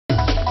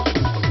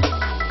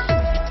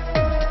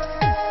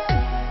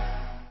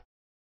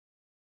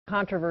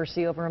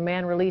Controversy over a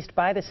man released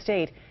by the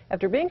state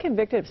after being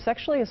convicted of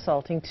sexually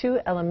assaulting two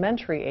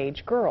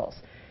elementary-age girls.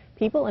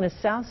 People in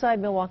a Southside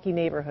Milwaukee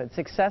neighborhood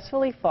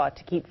successfully fought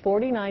to keep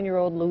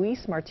 49-year-old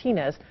Luis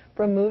Martinez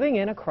from moving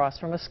in across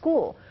from a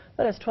school.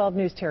 But as 12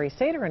 News' Terry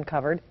Sater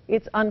uncovered,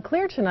 it's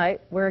unclear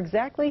tonight where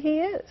exactly he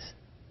is.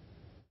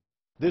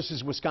 This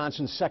is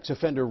Wisconsin's sex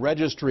offender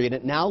registry, and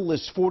it now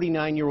lists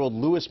 49-year-old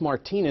Luis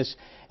Martinez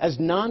as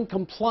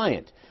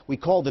non-compliant. We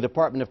called the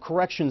Department of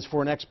Corrections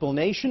for an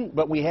explanation,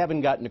 but we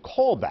haven't gotten a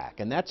call back.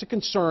 And that's a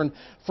concern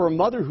for a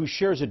mother who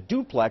shares a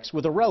duplex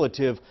with a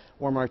relative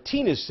where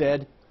Martinez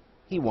said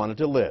he wanted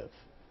to live.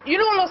 You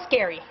know, a little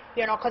scary,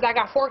 because I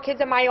got 4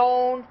 kids of my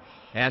own.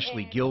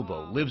 Ashley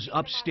Gilbo lives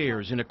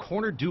upstairs in a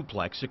corner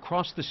duplex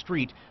across the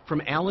street from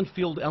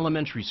Allenfield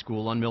Elementary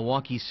School on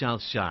Milwaukee's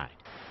South Side.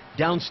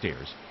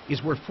 Downstairs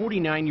is where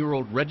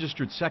 49-year-old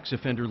registered sex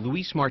offender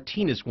Luis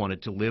Martinez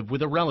wanted to live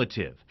with a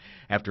relative.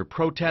 After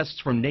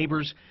protests from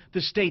neighbors, the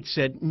state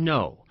said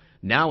no.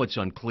 Now it's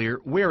unclear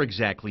where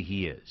exactly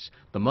he is.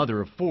 The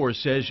mother of 4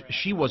 says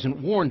she wasn't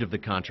warned of the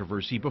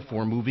controversy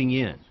before moving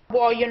in.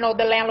 Well,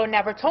 the landlord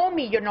never told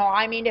me,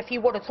 if he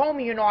would have told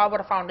me, I would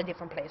have found a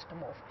different place to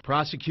move.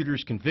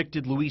 Prosecutors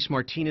convicted Luis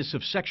Martinez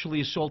of sexually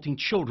assaulting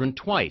children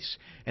twice,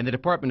 and the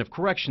Department of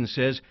Corrections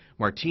says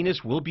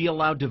Martinez will be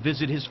allowed to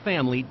visit his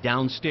family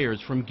downstairs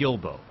from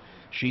Gilbo.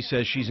 She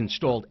says she's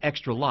installed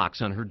extra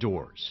locks on her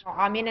doors.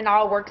 I'm in and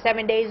out, work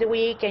 7 days a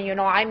week, and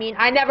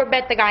I never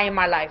met the guy in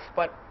my life,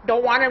 but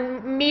don't want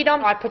to meet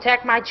him. I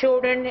protect my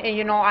children,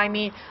 and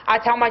I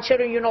tell my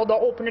children, they'll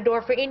open the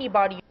door for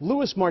anybody.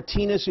 Luis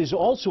Martinez is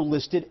also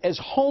listed as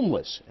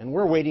homeless, and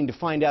we're waiting to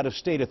find out if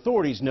state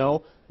authorities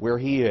know where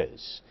he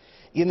is.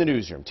 In the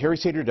newsroom, Terry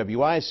Sater,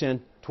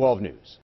 WISN 12 News.